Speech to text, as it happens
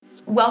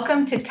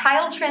Welcome to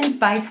Tile Trends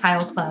by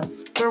Tile Club,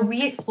 where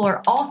we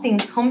explore all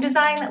things home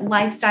design,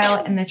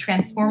 lifestyle, and the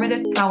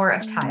transformative power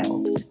of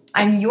tiles.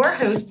 I'm your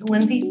host,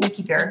 Lindsay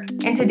Flickiger,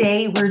 and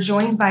today we're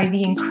joined by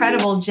the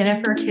incredible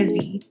Jennifer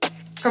Kizzee.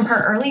 From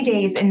her early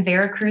days in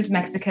Veracruz,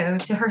 Mexico,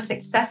 to her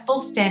successful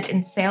stint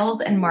in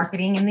sales and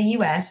marketing in the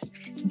U.S.,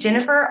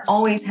 Jennifer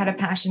always had a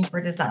passion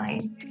for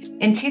design.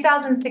 In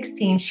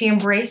 2016, she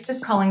embraced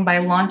this calling by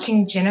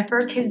launching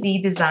Jennifer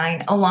Kizzee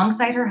Design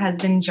alongside her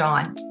husband,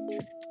 John.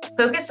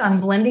 Focused on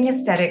blending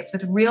aesthetics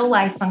with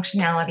real-life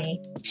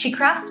functionality, she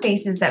crafts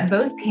spaces that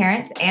both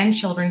parents and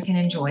children can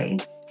enjoy.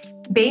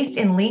 Based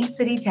in League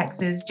City,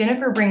 Texas,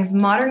 Jennifer brings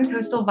modern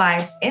coastal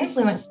vibes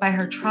influenced by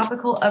her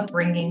tropical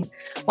upbringing,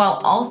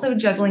 while also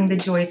juggling the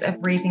joys of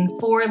raising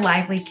 4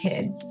 lively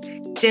kids.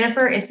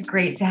 Jennifer, it's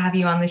great to have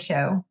you on the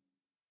show.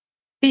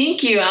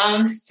 Thank you.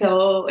 I'm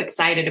so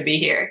excited to be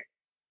here.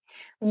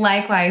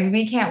 Likewise,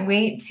 we can't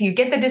wait to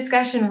get the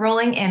discussion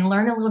rolling and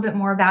learn a little bit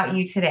more about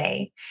you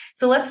today.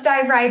 So let's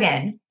dive right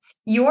in.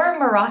 Your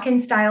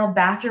Moroccan-style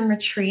bathroom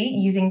retreat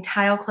using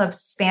Tile Club's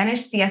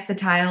Spanish siesta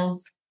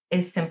tiles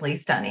is simply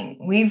stunning.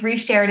 We've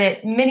reshared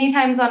it many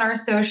times on our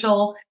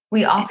social.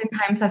 We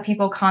oftentimes have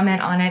people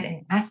comment on it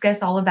and ask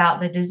us all about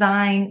the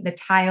design, the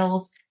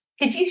tiles.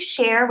 Could you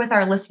share with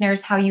our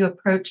listeners how you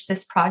approached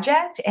this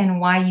project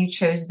and why you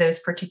chose those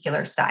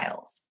particular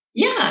styles?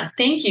 Yeah,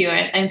 thank you.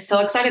 And I'm so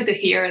excited to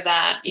hear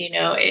that,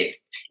 it's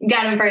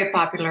gotten very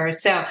popular.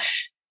 So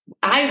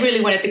I really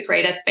wanted to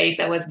create a space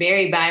that was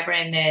very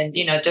vibrant and,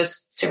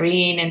 just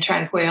serene and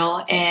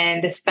tranquil.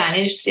 And the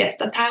Spanish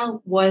siesta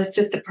tile was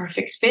just the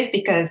perfect fit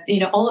because,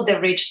 all of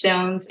the rich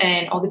tones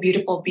and all the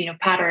beautiful,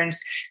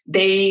 patterns,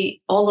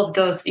 all of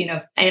those,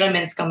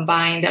 elements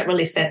combined that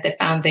really set the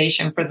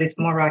foundation for this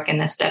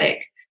Moroccan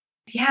aesthetic.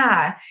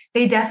 Yeah,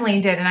 they definitely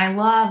did. And I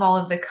love all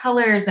of the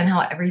colors and how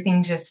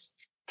everything just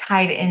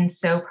tied in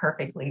so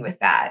perfectly with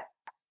that.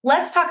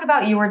 Let's talk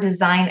about your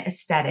design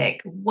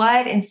aesthetic.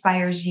 What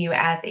inspires you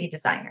as a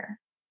designer?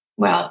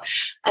 Well,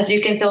 as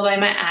you can tell by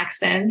my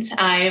accent,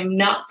 I'm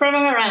not from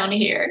around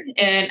here,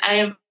 and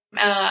I'm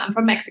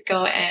from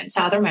Mexico and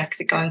southern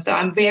Mexico, and so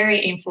I'm very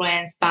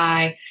influenced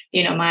by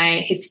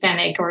my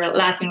Hispanic or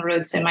Latin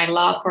roots and my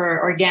love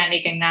for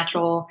organic and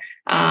natural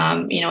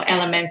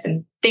elements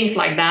and things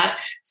like that.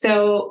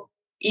 So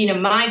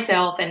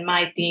myself and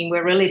my team,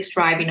 we're really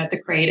striving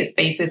to create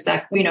spaces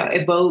that,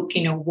 evoke,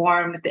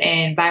 warmth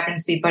and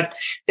vibrancy. But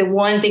the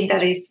one thing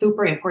that is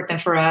super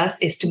important for us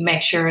is to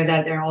make sure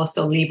that they're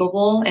also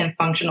livable and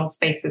functional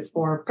spaces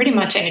for pretty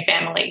much any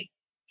family.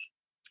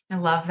 I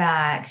love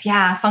that.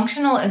 Yeah,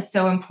 functional is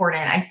so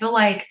important. I feel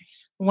like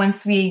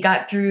once we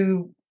got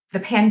through the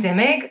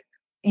pandemic,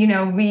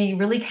 we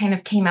really kind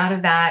of came out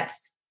of that,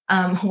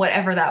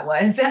 whatever that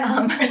was.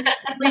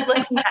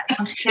 Looking at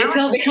functionality. It's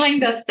all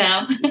behind us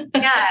now.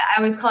 Yeah, I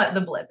always call it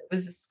the blip. It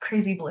was this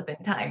crazy blip in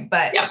time.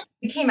 But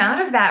we came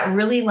out of that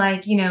really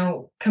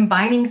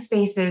combining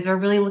spaces or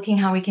really looking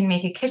how we can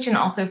make a kitchen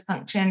also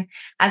function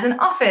as an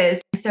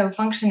office. So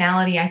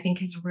functionality, I think,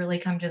 has really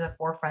come to the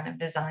forefront of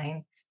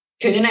design.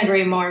 Couldn't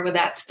agree more with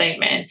that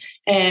statement.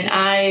 And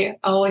I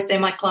always say to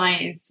my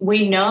clients,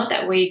 we know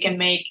that we can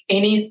make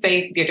any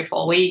space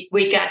beautiful.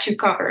 We got you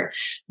covered,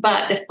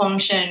 but the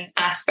function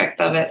aspect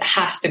of it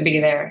has to be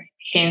there,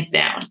 hands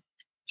down.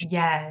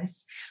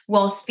 Yes.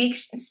 Well,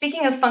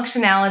 speaking of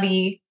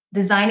functionality,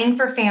 designing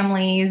for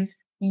families,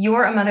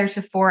 you're a mother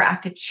to 4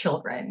 active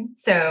children.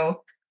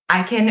 So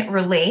I can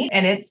relate,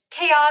 and it's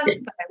chaos,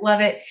 but I love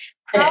it.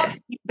 How do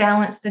you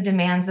balance the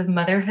demands of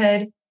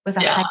motherhood with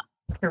a high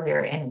career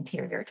in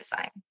interior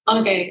design?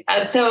 Okay.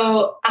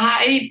 So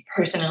I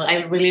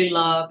really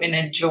love and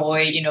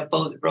enjoy,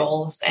 both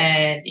roles,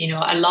 and,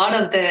 a lot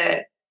of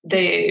the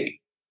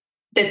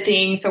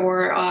things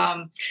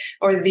or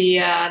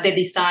the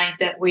designs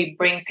that we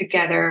bring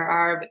together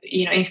are,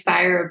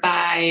 inspired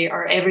by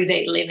our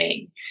everyday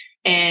living.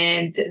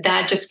 And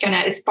that just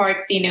kind of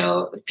sparks,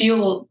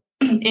 fuel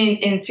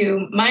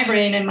into my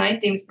brain and my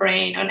team's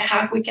brain on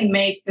how we can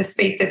make the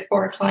spaces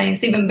for our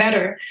clients even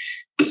better.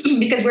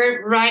 Because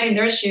we're right in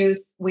their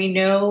shoes. We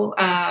know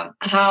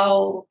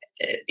how,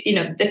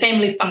 the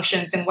family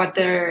functions and what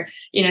their,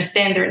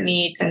 standard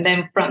needs. And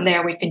then from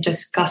there, we can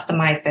just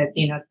customize it,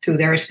 to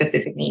their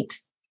specific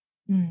needs.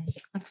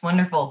 That's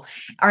wonderful.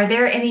 Are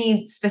there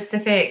any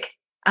specific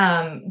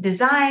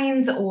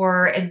designs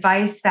or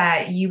advice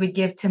that you would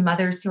give to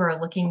mothers who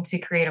are looking to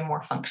create a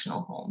more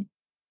functional home?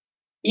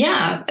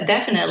 Yeah,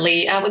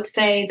 definitely. I would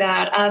say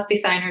that as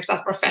designers,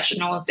 as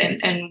professionals,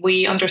 and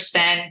we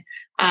understand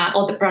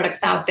all the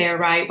products out there,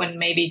 right? When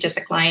maybe just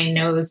a client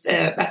knows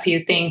a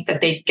few things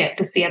that they get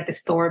to see at the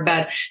store,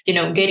 but,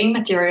 getting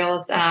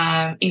materials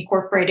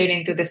incorporated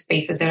into the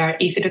spaces that are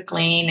easy to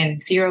clean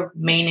and zero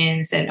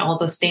maintenance and all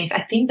those things.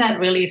 I think that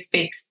really is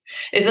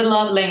a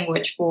love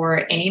language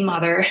for any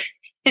mother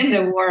in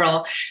the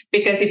world,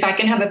 because if I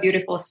can have a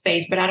beautiful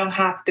space, but I don't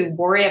have to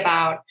worry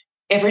about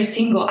every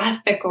single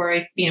aspect, or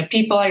if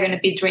people are going to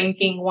be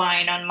drinking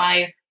wine on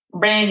my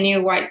brand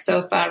new white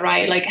sofa,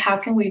 right? Like, how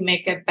can we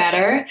make it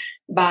better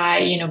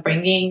by,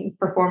 bringing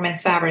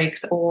performance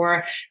fabrics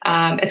or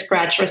a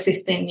scratch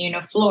resistant,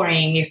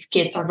 flooring if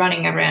kids are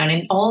running around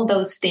and all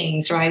those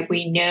things, right?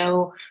 We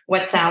know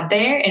what's out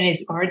there, and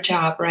it's our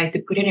job, right,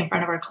 to put it in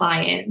front of our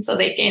clients so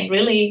they can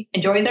really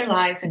enjoy their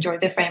lives, enjoy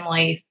their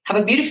families, have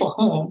a beautiful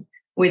home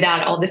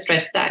without all the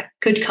stress that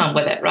could come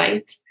with it,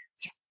 right?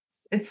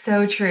 It's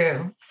so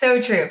true.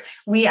 So true.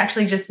 We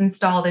actually just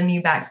installed a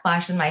new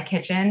backsplash in my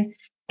kitchen,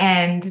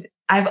 and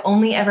I've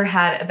only ever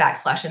had a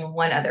backsplash in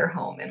one other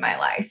home in my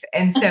life.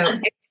 And so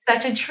it's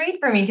such a treat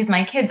for me because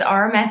my kids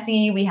are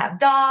messy. We have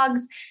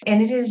dogs,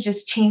 and it has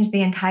just changed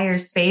the entire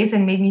space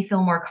and made me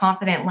feel more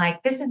confident.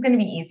 Like, this is going to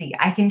be easy.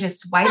 I can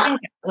just wipe and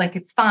like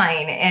it's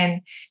fine. And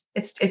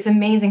it's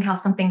amazing how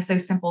something so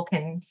simple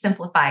can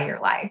simplify your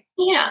life.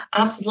 Yeah,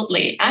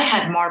 absolutely. I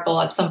had marble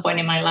at some point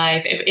in my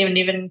life,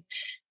 even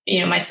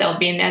myself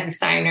being a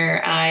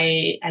designer,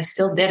 I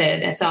still did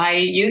it. And so I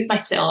used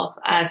myself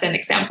as an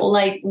example,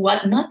 like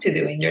what not to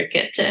do in your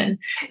kitchen.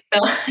 So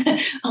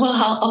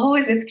I'll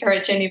always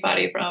discourage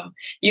anybody from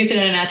using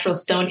a natural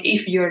stone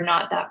if you're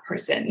not that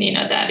person,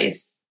 that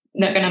is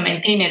not going to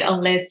maintain it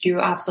unless you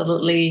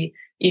absolutely,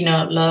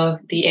 love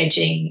the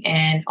edging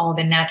and all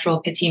the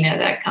natural patina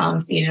that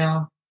comes,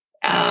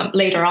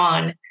 later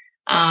on.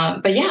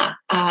 But yeah,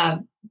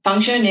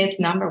 function is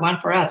number one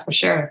for us, for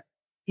sure.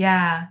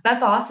 Yeah,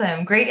 that's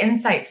awesome. Great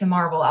insight to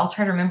marble. I'll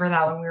try to remember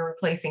that when we're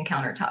replacing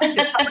countertops.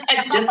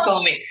 Just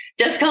call me.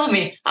 Just call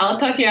me. I'll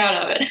talk you out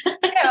of it.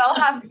 Yeah, I'll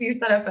have to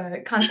set up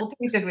a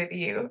consultation with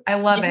you. I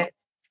love it.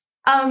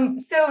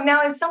 So now,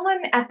 as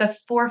someone at the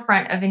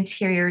forefront of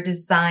interior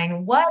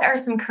design, what are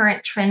some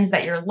current trends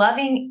that you're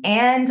loving?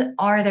 And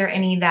are there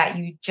any that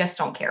you just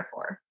don't care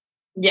for?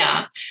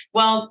 Yeah.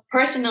 Well,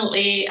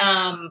 personally,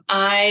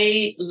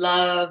 I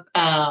love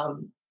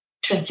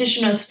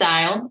transitional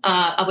style.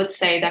 I would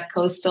say that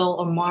coastal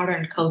or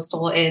modern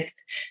coastal is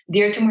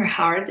dear to my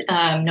heart,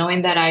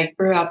 knowing that I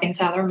grew up in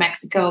southern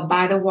Mexico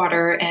by the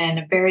water and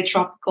a very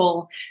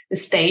tropical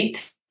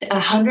state.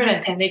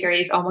 110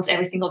 degrees almost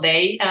every single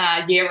day,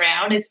 year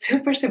round. It's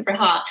super, super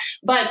hot.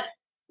 But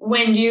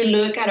when you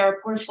look at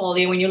our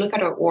portfolio, when you look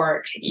at our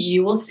work,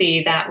 you will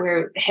see that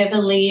we're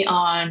heavily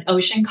on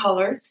ocean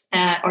colors,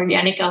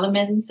 organic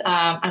elements.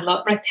 I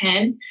love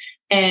rattan.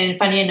 And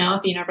funny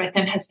enough,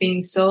 rattan has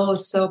been so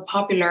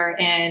popular,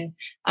 and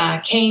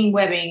cane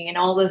webbing and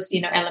all those,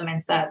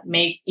 elements that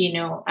make,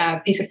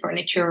 a piece of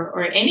furniture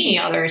or any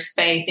other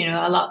space,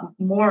 a lot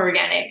more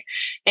organic.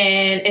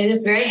 And it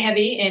is very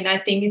heavy, and I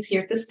think it's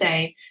here to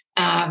stay.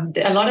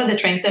 A lot of the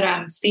trends that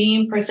I'm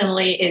seeing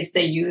personally is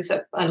the use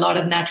of a lot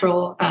of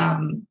natural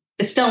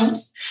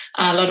stones,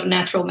 a lot of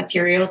natural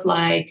materials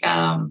like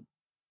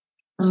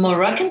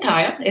Moroccan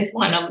tile is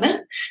one of them.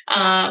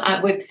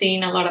 We've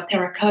seen a lot of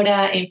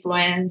terracotta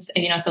influence,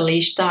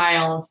 Salish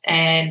tiles,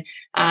 and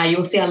you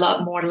will see a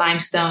lot more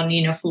limestone,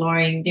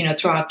 flooring,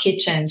 throughout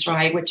kitchens,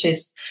 right? Which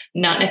is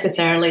not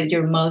necessarily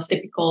your most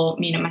typical,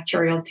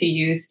 material to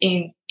use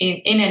in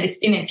an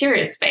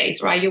interior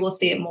space, right? You will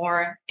see it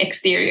more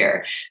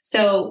exterior.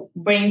 So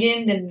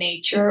bringing the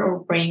nature or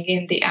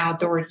bringing the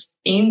outdoors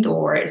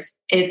indoors,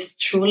 it's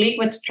truly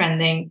what's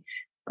trending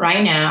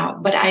right now,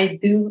 but I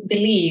do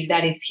believe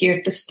that it's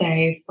here to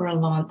stay for a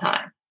long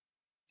time.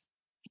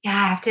 Yeah,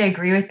 I have to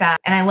agree with that.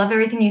 And I love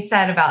everything you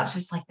said about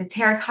just like the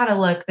terracotta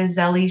look, the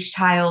Zelish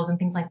tiles and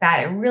things like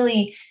that. It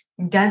really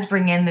does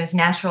bring in those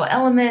natural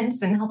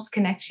elements and helps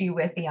connect you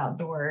with the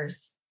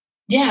outdoors.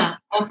 Yeah,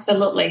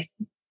 absolutely.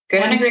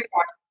 Couldn't agree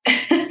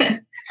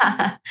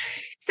more.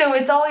 So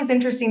it's always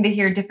interesting to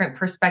hear different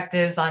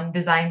perspectives on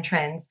design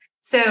trends.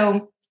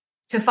 So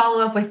to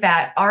follow up with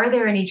that, are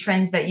there any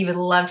trends that you would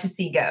love to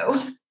see go?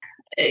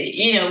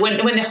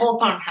 When the whole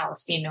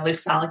farmhouse,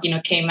 this style,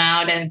 came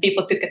out and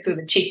people took it to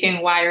the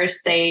chicken wire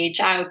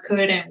stage, I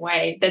couldn't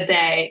wait the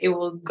day it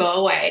will go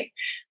away.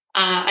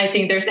 I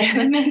think there's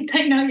elements,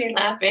 I know you're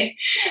laughing,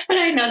 but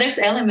I know there's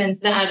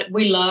elements that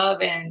we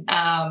love and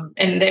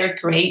they're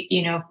great,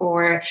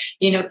 for,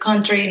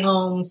 country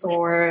homes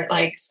or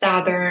like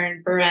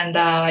Southern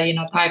veranda,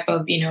 type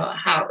of,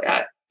 how,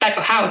 type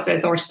of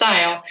houses or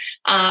style.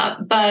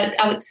 But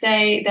I would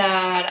say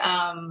that,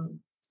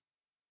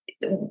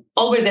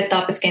 over the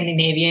top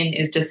Scandinavian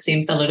just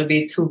seems a little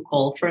bit too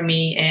cold for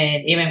me.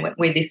 And even when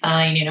we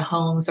design,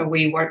 homes, or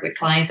we work with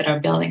clients that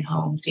are building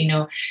homes,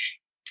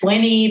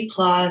 20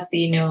 plus,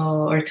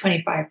 or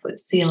 25-foot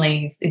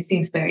ceilings, it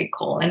seems very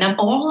cold. And I'm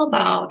all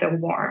about the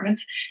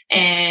warmth.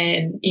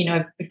 And,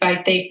 if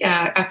I take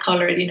a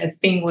color,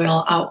 spin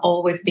wheel, I'll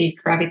always be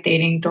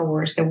gravitating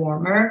towards the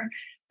warmer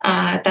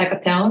type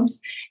of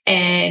tones.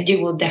 And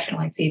you will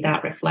definitely see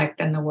that reflect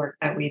in the work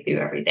that we do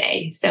every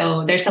day.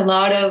 So there's a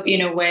lot of,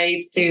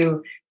 ways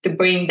to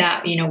bring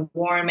that,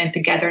 warm and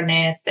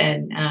togetherness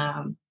and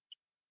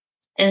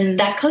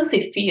that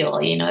cozy feel,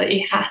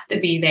 it has to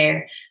be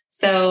there.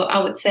 So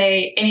I would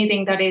say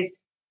anything that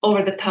is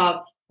over the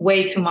top,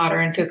 way too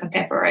modern, too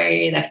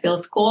contemporary, that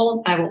feels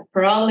cool, I will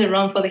probably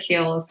run for the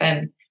hills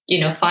and,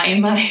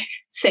 find my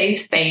safe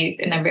space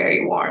in a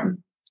very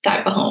warm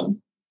type of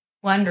home.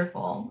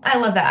 Wonderful. I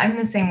love that. I'm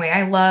the same way.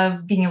 I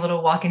love being able to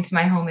walk into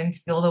my home and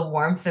feel the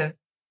warmth of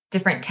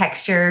different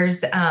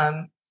textures,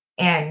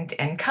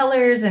 and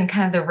colors and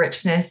kind of the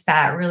richness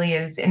that really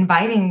is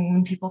inviting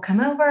when people come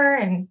over,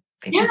 and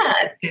it just Yeah,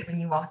 feels good when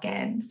you walk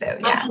in. So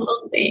yeah,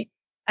 absolutely.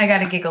 I got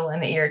to giggle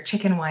in at your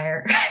chicken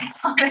wire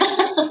comment.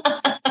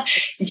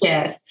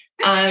 Yes.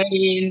 I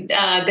mean,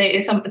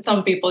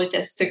 some people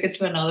just took it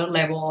to another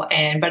level,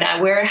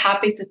 we're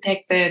happy to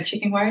take the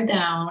chicken wire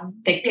down,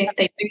 Yeah,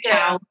 take the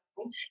yeah.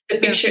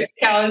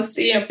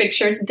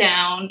 pictures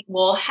down.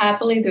 We'll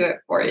happily do it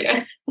for you.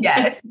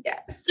 Yes,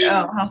 yes.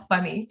 Oh, how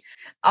funny.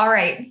 All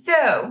right.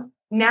 So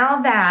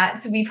now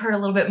that we've heard a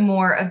little bit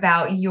more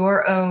about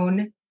your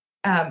own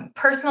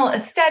personal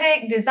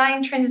aesthetic,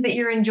 design trends that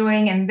you're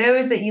enjoying and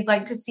those that you'd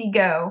like to see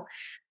go,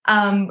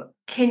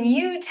 can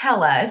you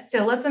tell us?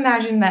 So let's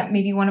imagine that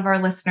maybe one of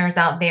our listeners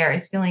out there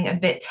is feeling a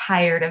bit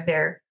tired of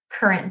their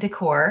current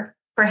decor.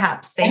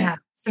 Perhaps they have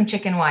some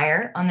chicken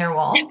wire on their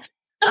walls.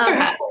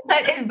 Perhaps.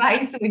 What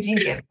advice would you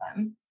give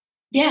them?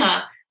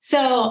 Yeah.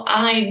 So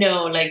I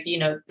know,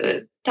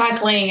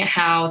 tackling a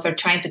house or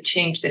trying to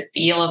change the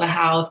feel of a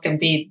house can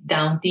be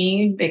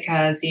daunting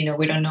because,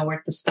 we don't know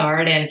where to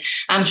start. And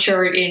I'm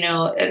sure,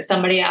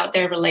 somebody out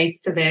there relates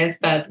to this,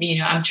 but,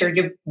 I'm sure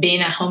you've been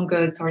at Home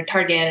Goods or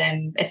Target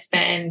and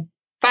spend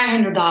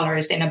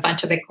 $500 in a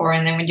bunch of decor.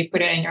 And then when you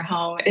put it in your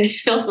home, it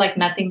feels like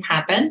nothing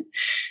happened.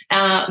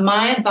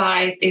 My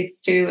advice is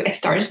to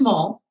start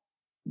small,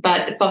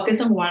 but focus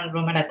on one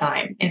room at a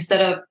time.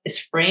 Instead of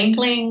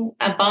sprinkling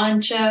a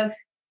bunch of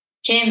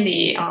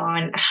candy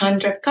on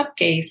 100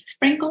 cupcakes,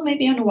 sprinkle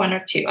maybe on one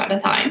or two at a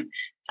time.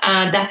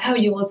 That's how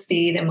you will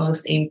see the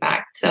most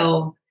impact.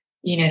 So,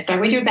 start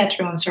with your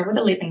bedroom, start with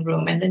the living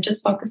room, and then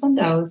just focus on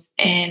those.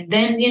 And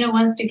then,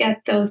 once you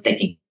get those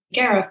taken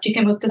care of, you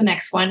can move to the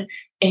next one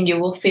and you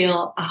will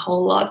feel a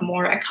whole lot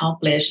more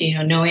accomplished,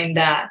 knowing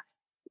that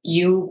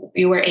you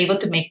were able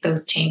to make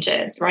those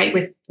changes, right?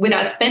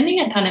 Without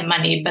spending a ton of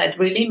money, but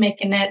really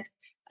making it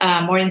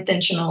more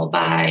intentional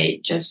by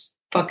just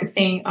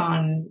focusing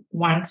on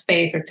one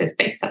space or two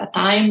spaces at a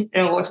time.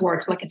 It always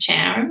works like a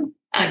charm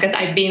because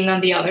I've been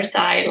on the other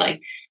side,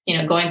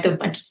 going to a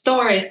bunch of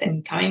stores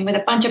and coming with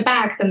a bunch of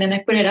bags. And then I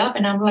put it up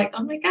and I'm like,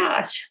 oh my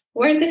gosh,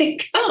 where did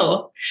it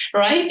go?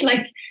 Right?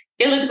 Like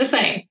it looks the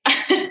same.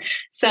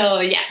 So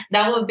yeah,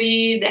 that would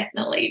be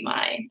definitely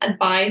my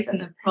advice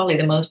and probably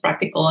the most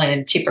practical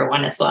and cheaper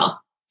one as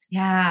well.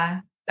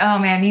 Yeah. Oh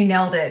man, you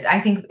nailed it. I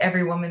think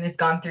every woman has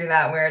gone through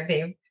that where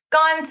they've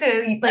gone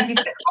to, like you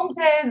said, Home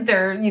Goods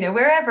or,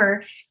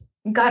 wherever,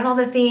 gotten all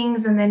the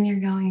things, and then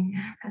you're going,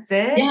 that's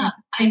it? Yeah,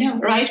 I know,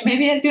 right?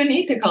 Maybe I do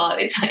need to call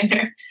a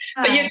designer.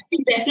 But you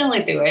can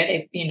definitely do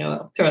it.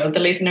 If, to the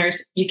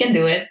listeners, you can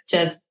do it.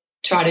 Just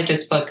try to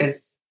just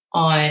focus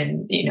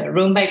on,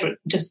 room by room,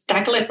 just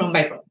tackle it room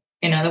by room.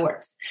 In other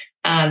words,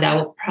 that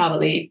will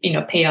probably,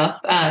 pay off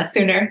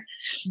sooner.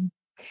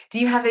 Do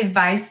you have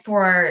advice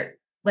for,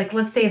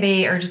 let's say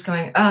they are just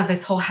going, oh,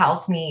 this whole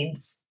house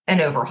needs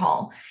an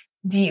overhaul.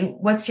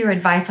 What's your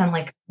advice on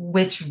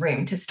which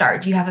room to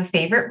start? Do you have a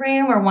favorite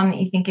room or one that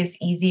you think is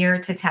easier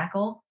to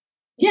tackle?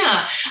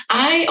 Yeah,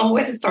 I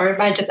always start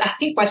by just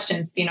asking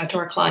questions,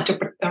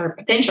 to our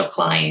potential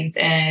clients,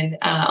 and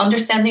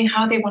understanding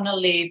how they want to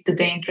live. Do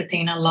they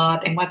entertain a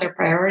lot, and what their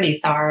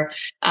priorities are?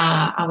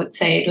 I would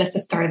say let's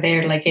just start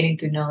there, getting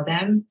to know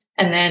them,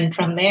 and then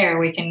from there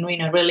we can,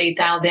 really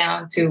dial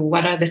down to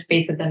what are the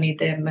spaces that need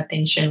them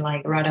attention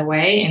right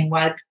away, and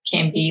what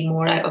can be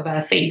more of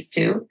a phase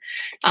two.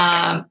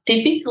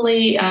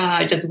 Typically,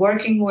 just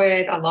working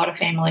with a lot of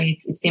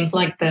families, it seems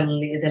like the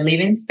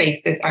living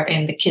spaces are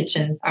in the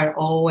kitchens are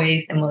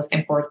always the most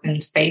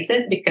important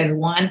spaces because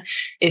one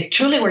is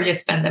truly where you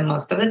spend the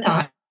most of the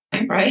time,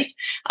 right?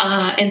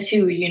 And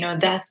two,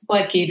 that's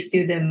what gives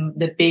you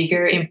the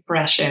bigger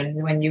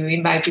impression when you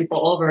invite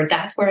people over.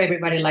 That's where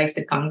everybody likes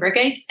to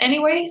congregate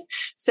anyways.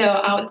 So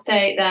I would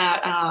say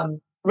that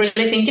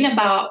really thinking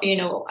about,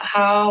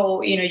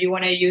 how, you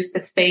want to use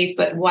the space,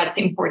 but what's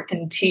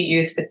important to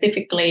you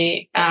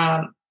specifically.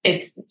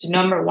 It's the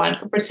number one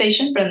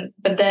conversation,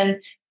 but then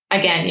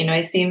again,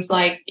 it seems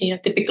like,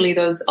 typically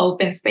those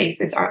open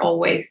spaces are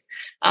always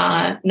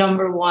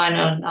number one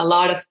on a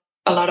lot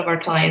of our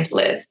clients'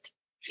 list.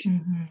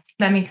 Mm-hmm.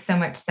 That makes so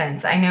much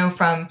sense. I know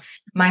from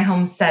my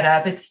home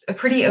setup, it's a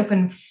pretty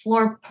open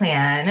floor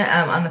plan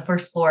on the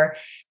first floor,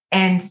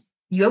 and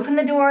you open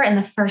the door and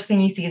the first thing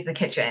you see is the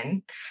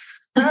kitchen.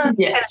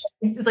 Yes.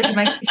 This is if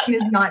my kitchen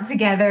is not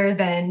together,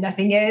 then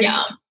nothing is.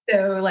 Yeah.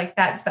 So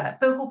that's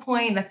that focal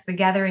point. That's the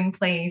gathering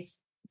place.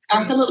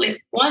 Absolutely.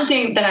 One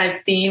thing that I've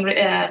seen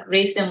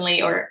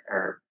recently,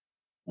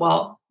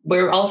 well,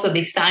 we're also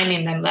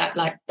designing them that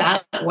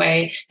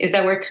way, is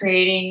that we're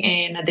creating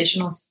an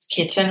additional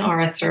kitchen or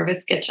a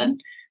service kitchen.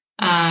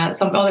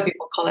 Some other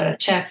people call it a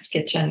chef's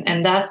kitchen,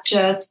 and that's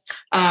just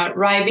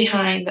right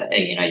behind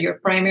your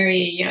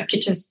primary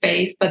kitchen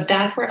space. But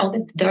that's where all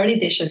the dirty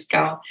dishes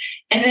go,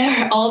 and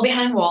they're all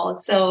behind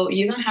walls, so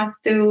you don't have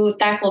to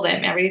tackle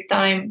them every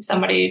time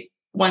somebody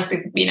wants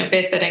to,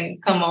 visit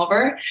and come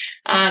over,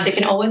 they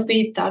can always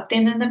be tucked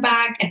in the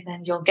back, and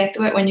then you'll get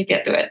to it when you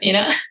get to it.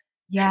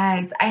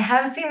 Yes, I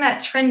have seen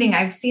that trending.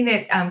 I've seen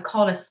it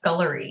called a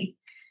scullery.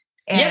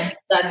 Yeah,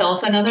 that's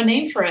also another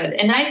name for it.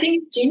 And I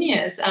think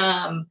genius.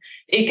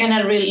 It kind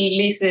of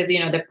releases,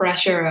 the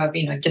pressure of,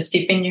 just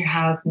keeping your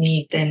house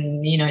neat.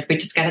 And, we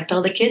just got to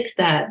tell the kids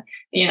that,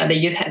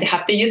 they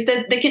have to use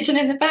the kitchen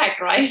in the back,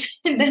 right?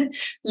 And then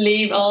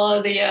leave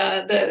all the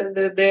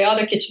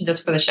other kitchen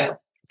just for the show.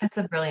 That's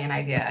a brilliant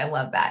idea. I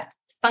love that.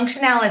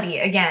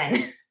 Functionality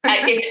again.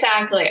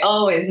 Exactly.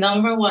 Always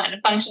number one,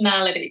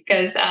 functionality.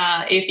 Because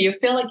if you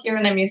feel like you're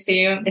in a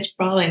museum, it's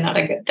probably not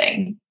a good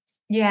thing.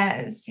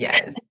 Yes.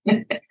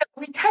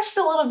 We touched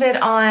a little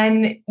bit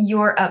on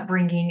your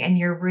upbringing and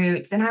your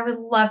roots, and I would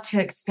love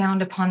to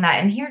expound upon that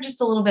and hear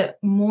just a little bit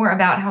more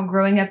about how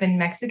growing up in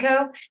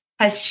Mexico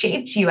has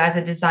shaped you as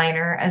a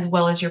designer as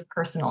well as your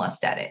personal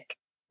aesthetic.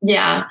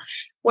 Yeah.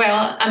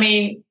 Well, I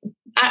mean,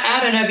 I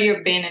don't know if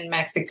you've been in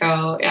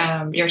Mexico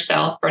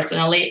yourself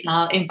personally.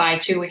 I'll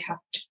invite you. We have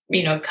to,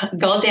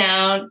 go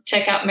down,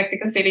 check out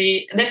Mexico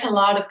City. There's a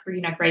lot of,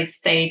 great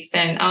states,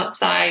 and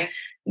outside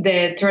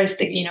the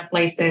touristic,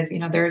 places,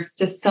 there's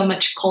just so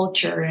much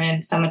culture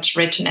and so much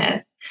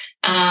richness.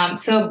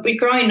 So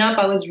growing up,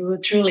 I was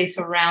truly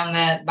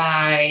surrounded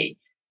by,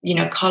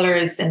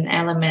 colors and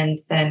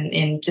elements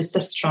and just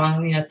a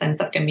strong, sense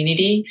of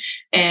community.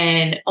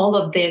 And all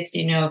of this,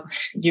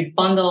 you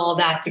bundle all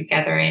that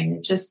together and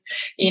it just,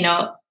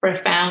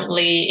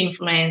 profoundly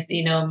influenced,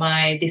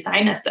 my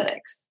design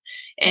aesthetics.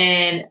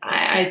 And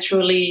I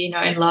truly,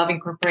 I love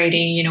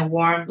incorporating,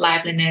 warm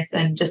liveliness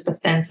and just a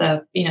sense of,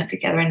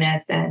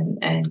 togetherness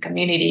and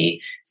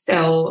community.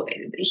 So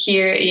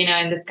here,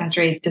 in this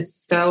country, it's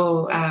just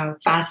so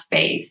fast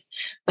paced.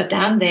 But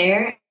down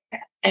there,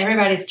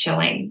 everybody's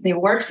chilling. They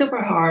work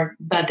super hard,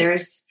 but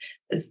there's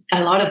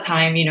a lot of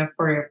time,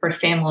 for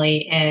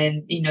family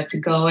and, to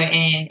go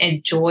and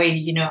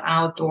enjoy,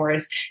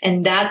 outdoors.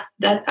 And that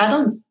I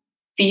don't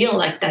feel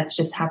like that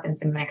just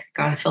happens in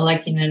Mexico. I feel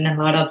like in a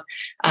lot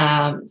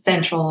of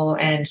Central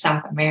and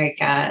South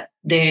America,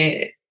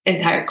 the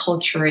entire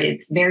culture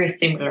is very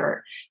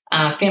similar.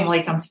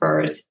 Family comes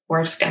first,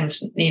 work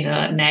comes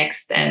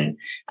next, and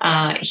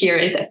here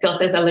it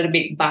feels a little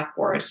bit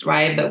backwards,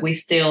 right? But we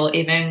still,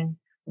 even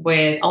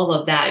with all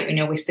of that,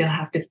 we still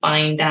have to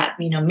find that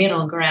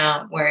middle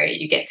ground where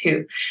you get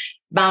to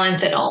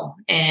balance it all.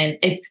 And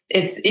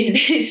it's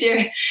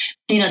easier,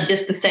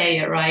 just to say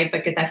it, right?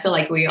 Because I feel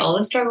like we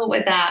all struggle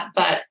with that.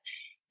 But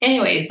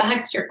anyway,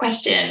 back to your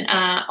question,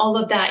 all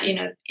of that,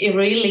 it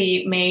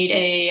really made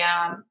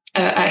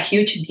a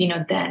huge,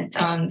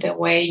 dent on the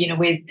way,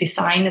 we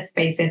design the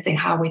spaces and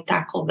how we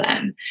tackle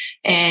them.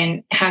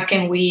 And how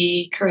can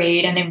we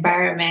create an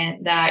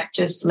environment that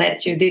just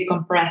lets you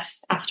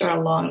decompress after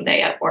a long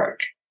day at work?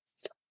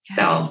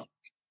 So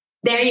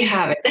there you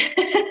have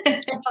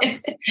it.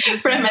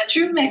 From a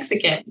true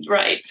Mexican,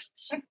 right?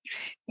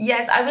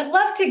 Yes, I would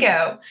love to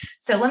go.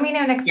 So let me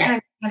know next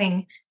time you're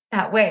heading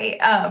that way.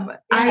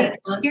 I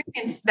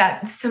experienced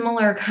that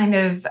similar kind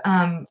of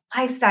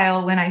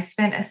lifestyle when I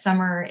spent a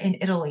summer in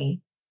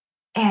Italy.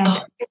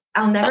 And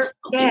I'll never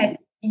forget.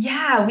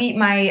 Yeah,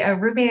 my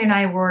roommate and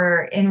I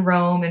were in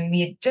Rome, and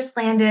we had just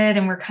landed,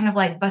 and we're kind of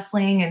like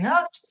bustling, and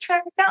there's the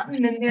Trevi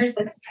Fountain, and there's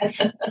this.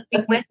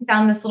 We went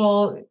down this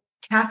little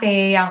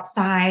cafe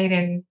outside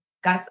and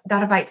got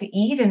a bite to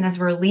eat. And as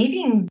we're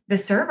leaving, the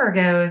server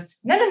goes,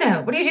 no,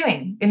 what are you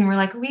doing? And we're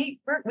like, we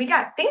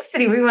got things to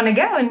do. We want to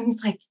go. And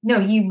he's like, no,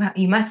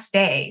 you must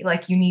stay.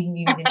 Like you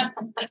need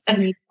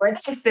for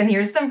this. And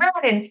here's some bread.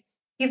 And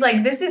he's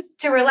like, this is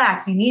to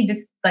relax. You need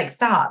to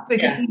stop,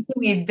 because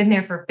we had been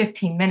there for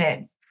 15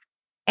 minutes.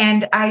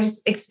 And I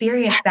just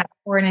experienced that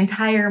for an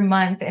entire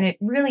month, and it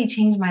really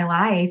changed my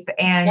life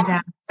and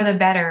for the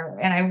better.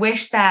 And I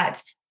wish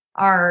that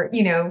our,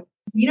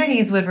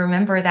 communities would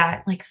remember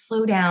that,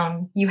 slow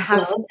down. You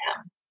have to.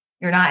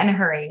 You're not in a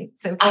hurry.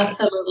 So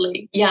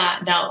absolutely. Yeah,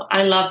 no,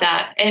 I love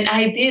that. And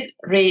I did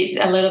read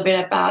a little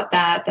bit about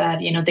that,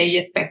 they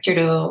expect you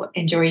to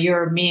enjoy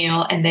your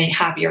meal and then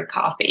have your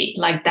coffee.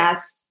 Like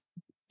that's,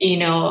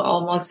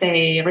 almost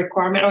a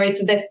requirement, or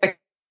it's the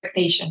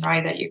expectation,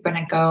 right? That you're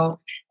going to go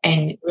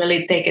and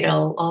really take it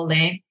all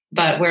in.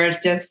 But we're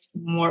just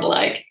more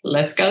like,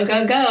 let's go,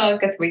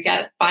 because we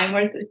got 5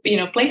 more,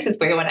 places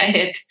we want to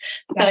hit.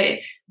 So,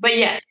 but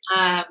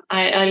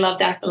I love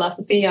that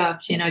philosophy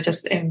of,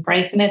 just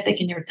embracing it,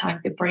 taking your time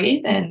to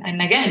breathe,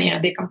 and again,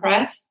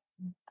 decompress,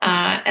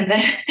 and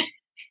then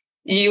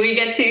we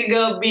get to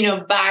go,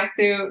 back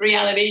to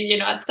reality,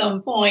 at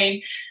some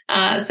point.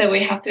 So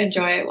we have to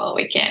enjoy it while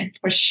we can,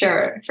 for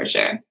sure.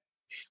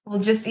 Well,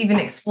 just even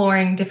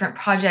exploring different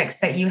projects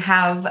that you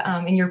have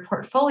in your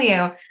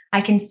portfolio,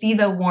 I can see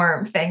the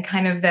warmth and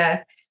kind of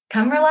the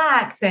come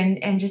relax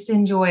and just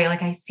enjoy.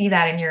 Like I see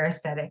that in your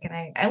aesthetic.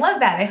 And I love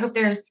that. I hope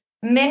there's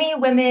many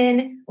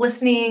women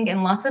listening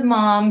and lots of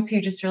moms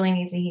who just really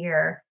need to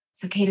hear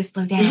it's okay to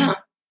slow down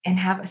and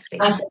have a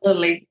space.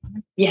 Absolutely.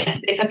 Yes.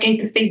 It's okay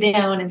to sit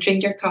down and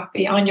drink your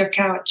coffee on your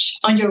couch,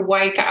 on your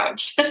white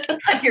couch.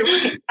 Your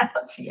white couch.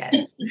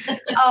 Yes. Oh,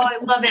 I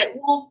love it.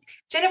 Well,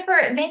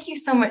 Jennifer, thank you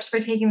so much for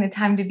taking the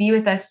time to be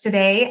with us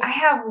today. I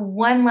have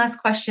one last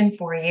question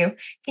for you.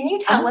 Can you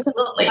tell us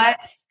what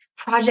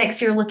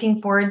projects you're looking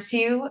forward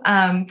to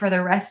for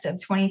the rest of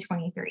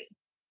 2023?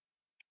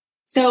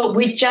 So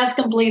we just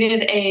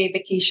completed a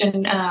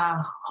vacation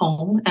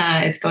home.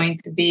 It's going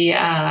to be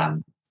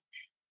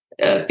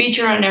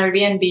feature on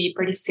Airbnb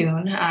pretty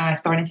soon,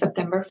 starting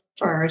September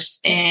 1st.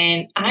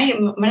 And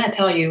I'm going to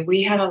tell you,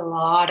 we had a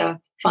lot of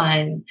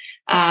fun.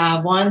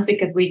 One,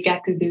 because we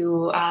got to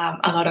do a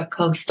lot of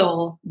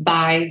coastal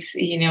vibes,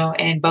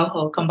 and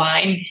boho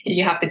combined.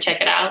 You have to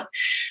check it out.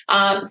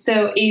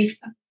 So if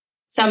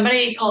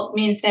somebody calls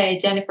me and say,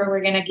 Jennifer,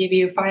 we're going to give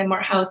you 5 more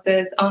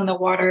houses on the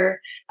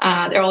water,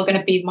 they're all going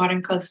to be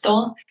modern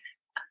coastal.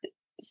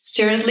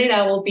 Seriously,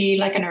 that will be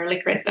like an early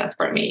Christmas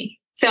for me.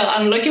 So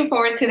I'm looking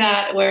forward to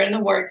that. We're in the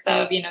works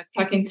of,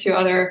 talking to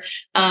other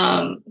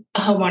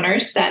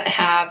homeowners that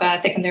have a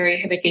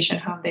secondary vacation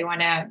home. They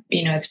want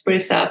to,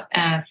 spruce up,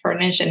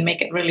 furnish, and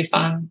make it really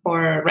fun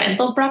for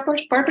rental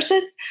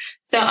purposes.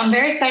 So I'm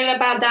very excited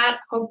about that.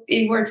 Hope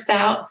it works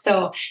out.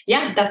 So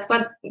yeah, that's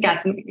what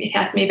has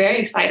me very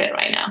excited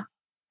right now.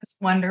 That's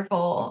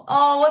wonderful.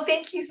 Oh, well,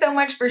 thank you so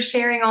much for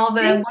sharing all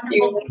the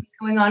wonderful things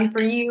going on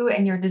for you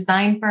and your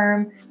design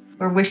firm.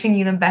 We're wishing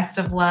you the best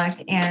of luck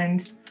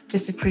and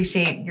just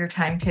appreciate your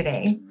time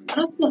today.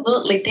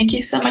 Absolutely. Thank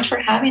you so much for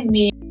having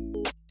me.